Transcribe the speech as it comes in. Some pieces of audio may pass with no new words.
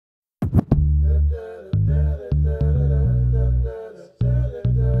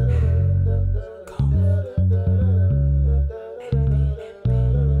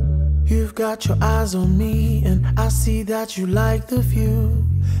You've got your eyes on me, and I see that you like the view.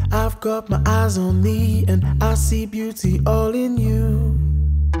 I've got my eyes on thee, and I see beauty all in you.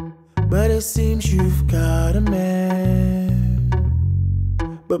 But it seems you've got a man.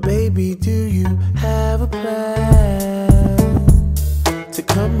 But baby, do you have a plan to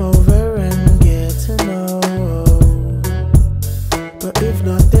come over and get to know? But if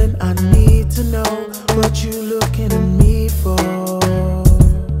not, then I need to know what you looking at me for.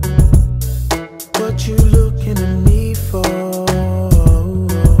 What you looking at me for?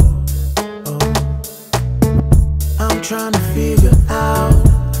 I'm trying to figure out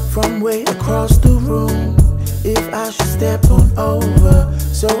from way across the room if I should step on over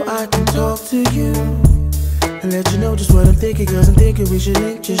so I can talk to you and let you know just what I'm thinking, cause I'm thinking we should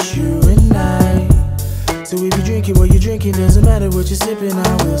link, just you and I. So if you're drinking what you're drinking, doesn't matter what you're sipping,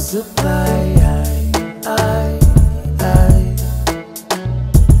 I will supply.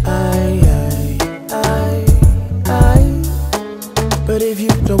 But if you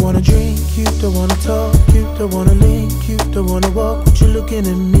don't wanna drink, you don't wanna talk, you don't wanna link, you don't wanna walk, what you looking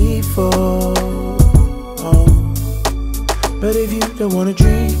at me for? But if you don't wanna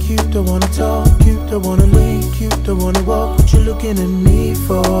drink, you don't wanna talk, you don't wanna link, you don't wanna walk, what you looking at me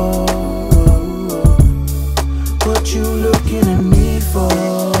for? What you looking at me for?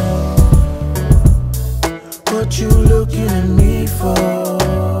 What you looking at me for?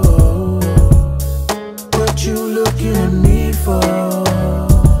 What you looking at me for?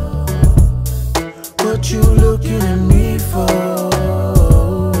 What you looking at me for?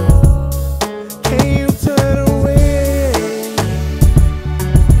 Can you turn away?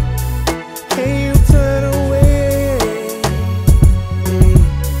 Can you turn away?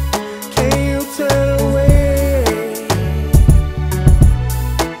 Can you turn away?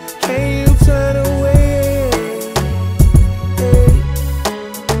 Can you turn away?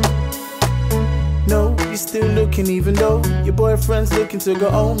 No, you're still looking even though your boyfriend's looking to go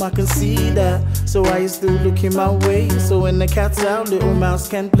home, I can see that. So why you still looking my way? So when the cat's out, little mouse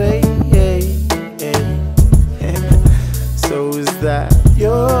can play. So is that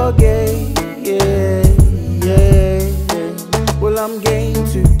you're gay? Well, I'm game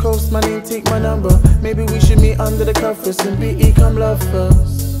to coast my name, take my number. Maybe we should meet under the covers and become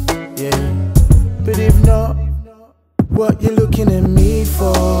lovers. But if not, what you looking at me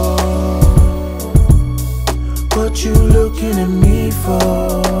for? What you looking at me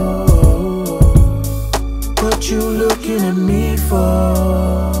for?